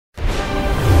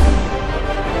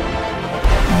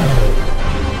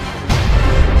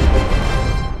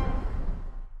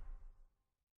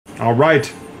All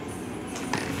right.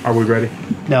 Are we ready?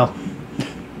 No.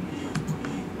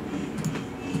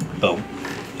 Boom.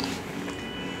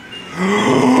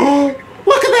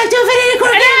 Welcome back to Infinity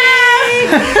Corvette!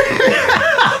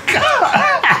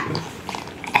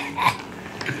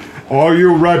 Are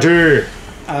you ready?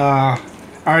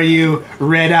 Are you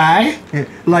red-eye?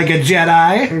 Like a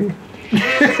Jedi?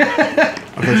 I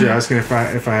thought you were asking if I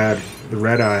had the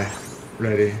red eye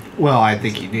ready. Well, I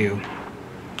think you do.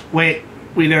 Wait,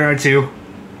 we did R2.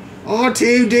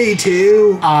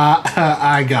 R2-D2.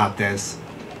 I got this.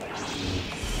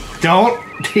 Don't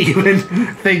even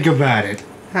think about it.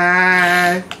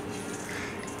 Hi.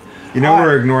 You know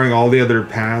we're ignoring all the other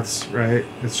paths, right?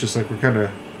 It's just like we're kind of...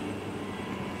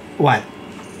 What?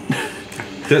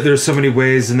 There's so many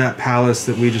ways in that palace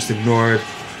that we just ignored.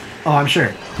 Oh, I'm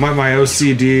sure. My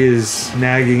OCD is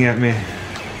nagging at me.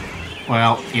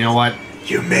 Well, you know what?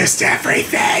 You missed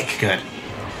everything. Good.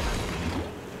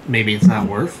 Maybe it's not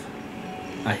worth...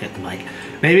 I hit the mic.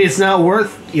 Maybe it's not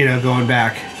worth, going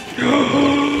back.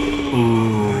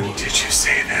 Ooh. Did you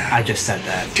say that? I just said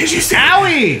that. Did you say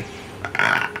Owie!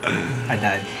 that? I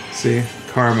died. See?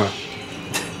 Karma.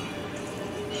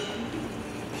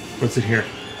 What's in here?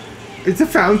 It's a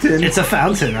fountain. It's a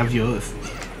fountain of youth.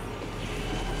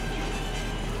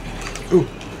 Ooh,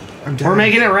 I'm dead. We're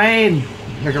making it rain.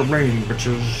 Make it rain,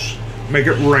 bitches. Make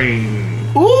it rain.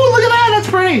 Ooh, look at that. That's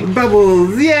pretty.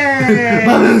 Bubbles, yay!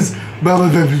 Bubbles.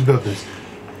 Bubbles.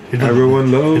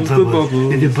 Everyone loves the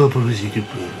bubbles. Bubbles.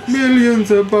 Millions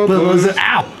of bubbles.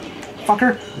 Ow!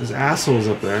 Fucker. There's assholes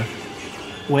up there.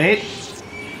 Wait.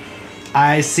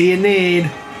 I see a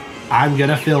need. I'm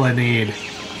gonna fill a need.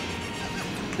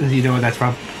 You know where that's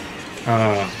from?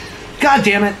 God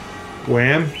damn it.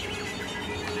 Wham.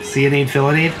 See a need, fill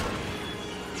a need?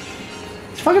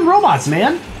 It's fucking robots,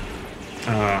 man.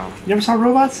 You ever saw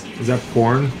robots? Is that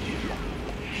porn?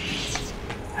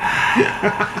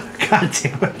 God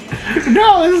damn it.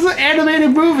 No, this is an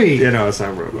animated movie. Yeah, no, it's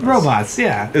not robots. Robots,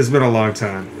 yeah. It's been a long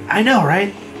time. I know,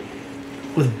 right?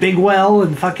 With Big Well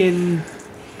and fucking...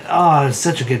 Oh, it's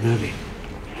such a good movie.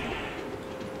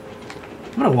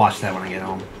 I'm gonna watch that when I get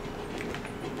home.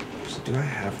 So do I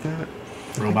have that?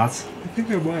 Robots? I think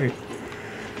I might.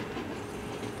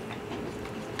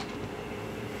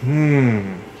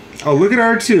 Oh, look at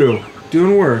R2.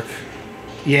 Doing work.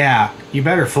 Yeah, you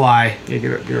better fly. Yeah,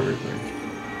 get over here.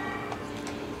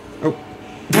 Oh.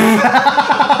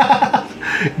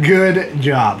 Good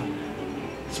job.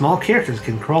 Small characters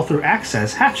can crawl through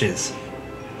access hatches.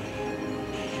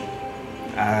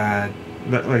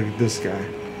 Not like this guy.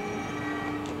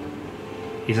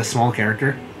 He's a small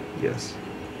character. Yes.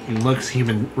 He looks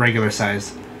human, regular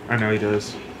size. I know he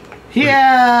does.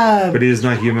 Yeah! But he is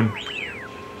not human.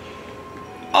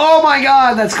 Oh my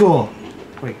god, that's cool!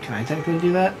 Wait, can I technically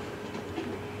do that?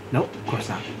 Nope, of course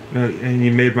not. No, and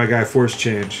you made my guy force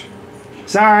change.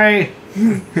 Sorry!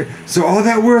 So all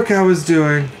that work I was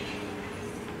doing...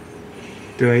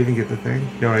 Did I even get the thing?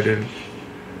 No, I didn't.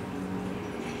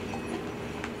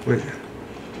 Wait.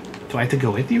 Do I have to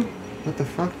go with you? What the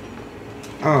fuck?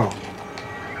 Oh.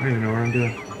 I don't even know what I'm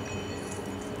doing.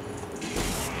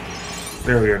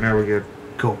 There we go, now we're good.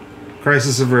 Cool.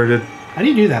 Crisis averted. How do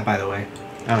you do that, by the way?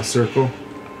 Circle.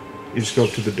 You just go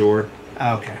up to the door.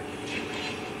 Okay.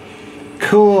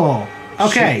 Cool.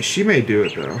 Okay. She may do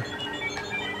it, though.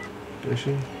 Does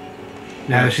she?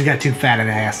 No, she's got too fat an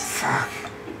ass. Fuck.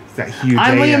 It's that huge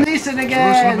I'm AF. Liam Neeson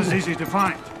Jerusalem is again! easy to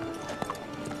find.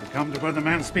 You come to where the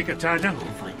man speak Italian,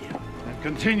 and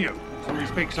continue until he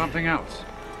speaks something else.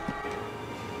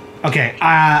 Okay,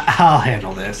 I'll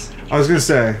handle this. I was gonna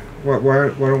say, why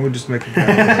don't we just make it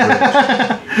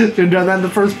down? Should have done that in the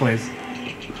first place.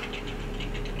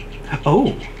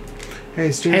 Oh.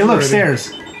 Hey, stairs. Hey, look, ready.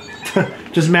 stairs.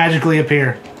 Just magically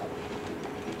appear.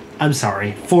 I'm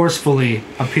sorry. Forcefully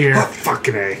appear. Oh,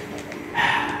 fucking A.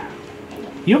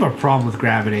 You have a problem with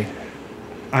gravity.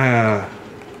 You have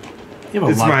a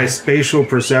It's lot my of- spatial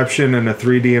perception in a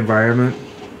 3D environment.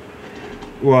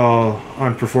 Well,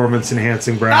 on performance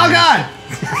enhancing brownies. Oh god!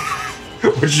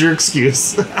 What's your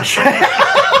excuse? Fuck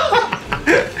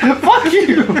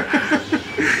you!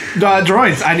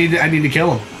 Droids. I need to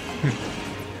kill them.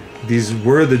 These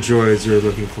were the droids you were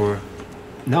looking for.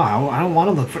 No, I don't want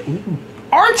to look for...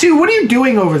 R2, what are you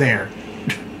doing over there?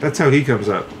 That's how he comes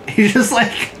up. He's just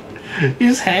like...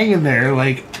 He's just hanging there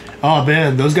like... Oh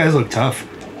man, those guys look tough.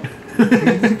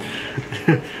 Good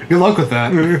luck with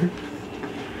that.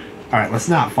 Alright, let's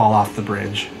not fall off the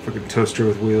bridge. Fucking toaster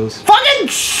with wheels. Fucking...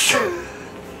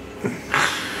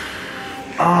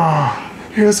 Oh.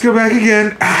 Here, let's go back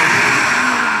again.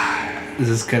 Is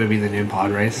this gonna be the new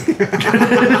pod race?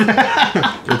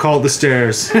 We'll call it the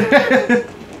stairs.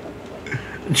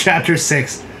 Chapter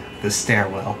 6, the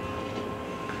stairwell.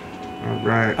 All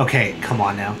right. Okay, come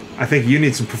on now. I think you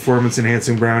need some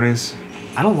performance-enhancing brownies.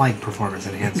 I don't like performance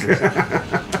enhancers.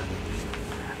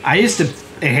 I used to...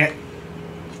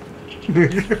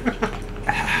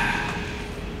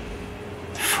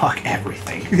 Fuck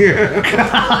everything.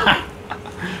 Yeah.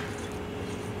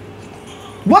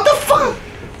 What the fuck?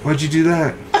 Why'd you do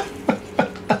that?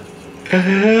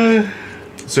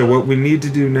 So what we need to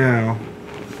do now...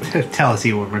 Tell us,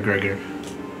 Ewan McGregor.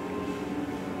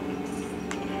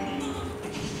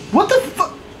 What the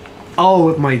fuck?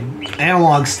 Oh, my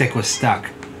analog stick was stuck.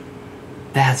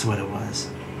 That's what it was.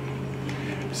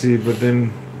 See, but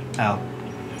then Oh.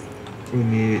 we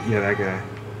need... Yeah, that guy.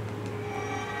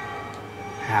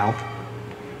 How?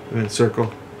 And then circle.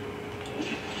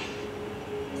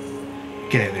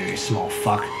 Get in there, you small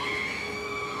fuck.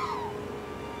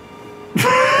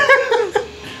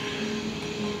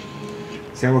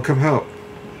 Sam will come help.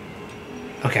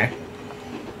 Okay.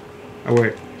 Oh,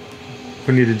 wait.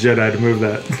 We need a Jedi to move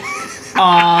that.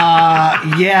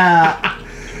 Yeah.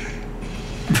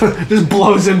 Just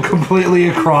blows him completely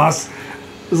across.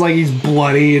 It's like he's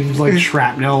bloody and like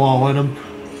shrapnel all in him.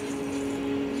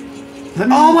 Like,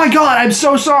 oh my god, I'm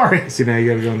so sorry. See, now you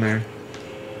gotta go in there.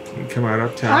 You can come out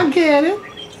up top. I get it.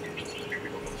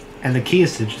 And the key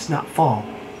is to just not fall.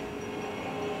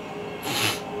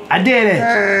 I did it.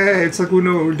 Hey, it's like we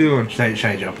know what we're doing. Should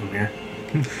I jump from here?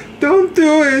 Don't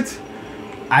do it.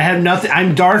 I have nothing.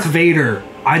 I'm Darth Vader.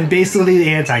 I'm basically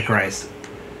the Antichrist.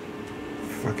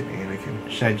 Fucking Anakin.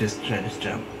 Should I just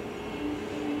jump?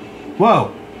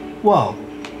 Whoa. Whoa.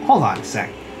 Hold on a sec.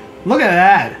 Look at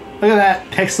that. Look at that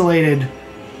pixelated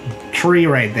tree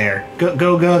right there.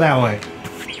 Go that way.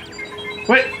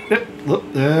 Wait.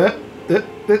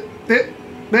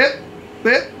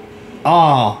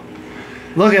 Oh.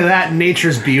 Look at that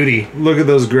nature's beauty. Look at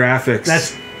those graphics.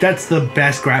 That's the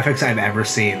best graphics I've ever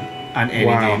seen on any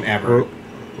game ever.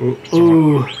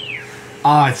 Ooh.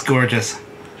 Oh, it's gorgeous.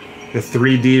 The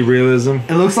 3D realism.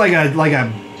 It looks like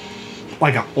an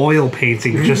oil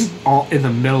painting just all in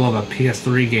the middle of a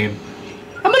PS3 game.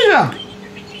 I'm gonna jump.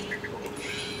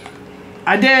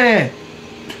 I did it.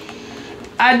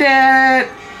 I did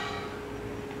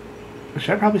it.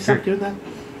 Should I probably stop doing that?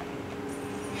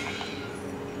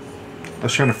 I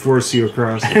was trying to force you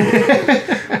across.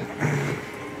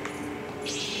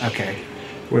 Okay.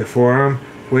 Wait for him.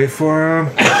 Wait for him.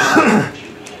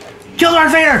 Kill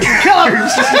Darth Vader! Kill him!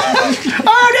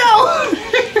 Oh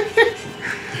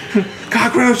no!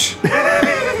 Cockroach!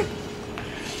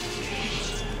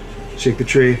 Shake the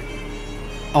tree.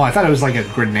 Oh, I thought it was like a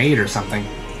grenade or something.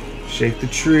 Shake the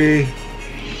tree.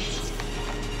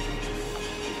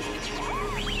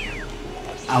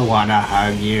 I wanna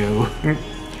hug you.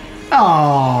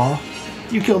 Oh,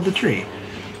 you killed the tree.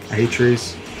 I hate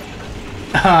trees.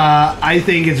 I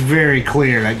think it's very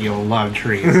clear that you'll love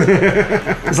trees.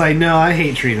 It's like, no, I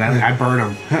hate trees. I burn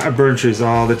them. I burn trees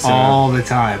all the time. All the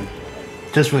time.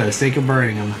 Just for the sake of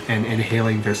burning them and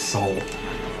inhaling their soul.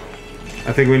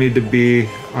 I think we need to be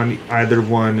on either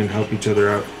one and help each other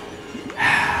out.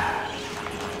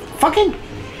 Fucking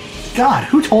God,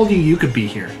 who told you could be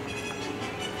here?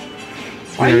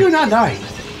 Why are you not dying?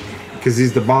 Because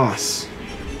he's the boss.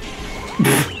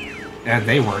 And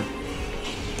they weren't.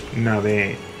 No, they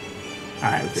ain't.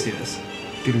 Alright, let's see this.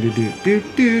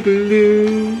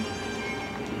 Do-do-do-do-do-do-do.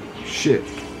 Shit.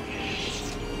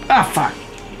 Ah, fuck.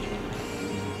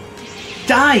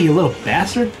 Die, you little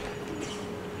bastard.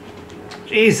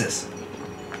 Jesus.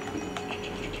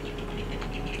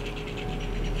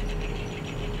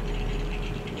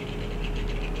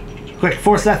 Quick,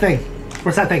 force that thing.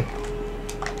 Force that thing.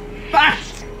 Ah!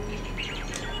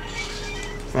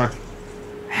 Fuck.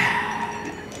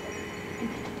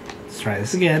 Let's try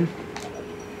this again.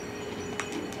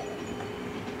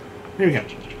 Here we go.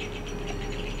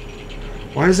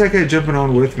 Why is that guy jumping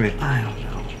on with me? I don't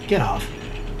know. Get off.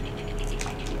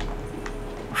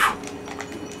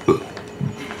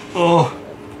 Oh.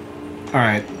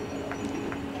 Alright.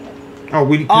 Oh,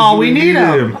 we need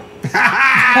him.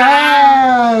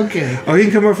 Okay. Oh, he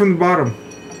can come up from the bottom.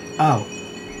 Oh.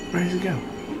 Where does he go?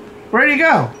 Where'd he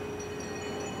go?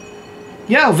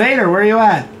 Yo, Vader, where are you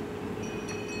at?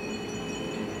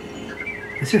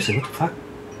 Seriously, what the fuck?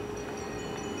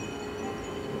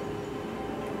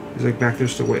 He's like back there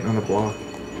still waiting on the block.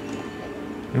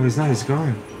 No, he's not. He's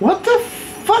gone. What the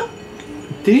fuck?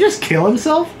 Did he just kill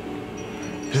himself?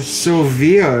 That's so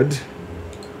weird.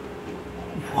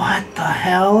 What the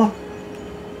hell?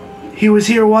 He was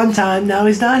here one time, now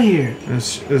he's not here.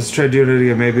 Let's try doing it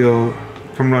again. Maybe he'll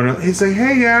come run up. He's like,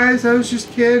 hey guys, I was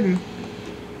just kidding.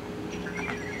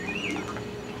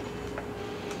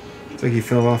 It's like he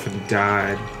fell off and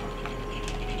died.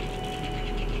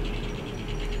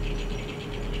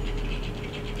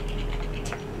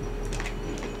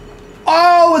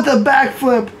 Oh, with the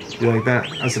backflip! You like that?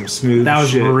 That's some smooth That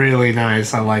was shit. really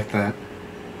nice. I like that.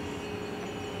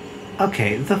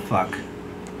 Okay, the fuck.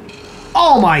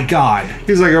 Oh my god!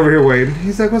 He's like over here waiting.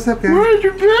 He's like, what's up, guys? Where'd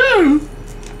you been?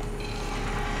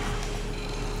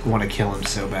 I want to kill him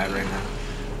so bad right now.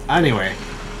 Anyway.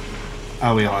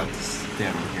 Oh, we all have to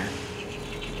stand on here.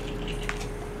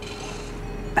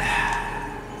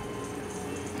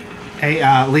 Hey,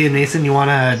 Liam Neeson, you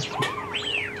wanna...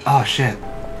 Oh, shit.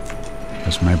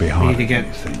 This may be We harder need to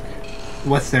get... than you think.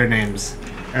 What's their names?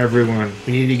 Everyone.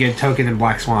 We need to get Token and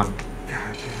Black Swan.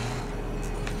 God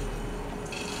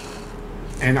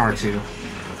And R2.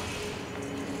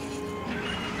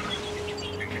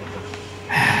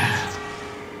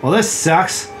 Well, this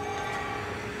sucks.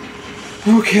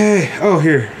 damn. Okay. Oh,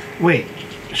 here. Wait,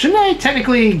 shouldn't I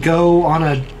technically go on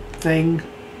a thing?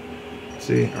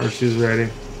 See, R2's ready.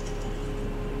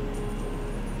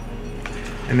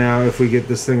 And now if we get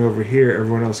this thing over here,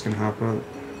 everyone else can hop up.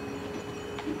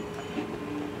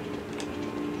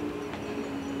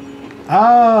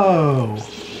 Oh.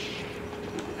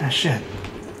 Ah, shit.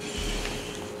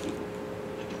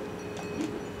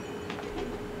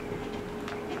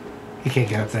 You can't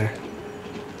get up there.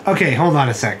 Okay, hold on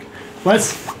a sec.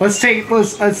 Let's take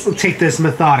this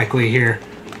methodically here.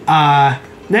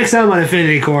 Next time on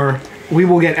Infinity Core, we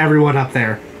will get everyone up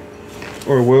there.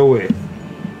 Or will we?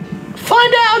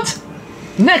 Find out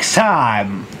next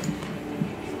time.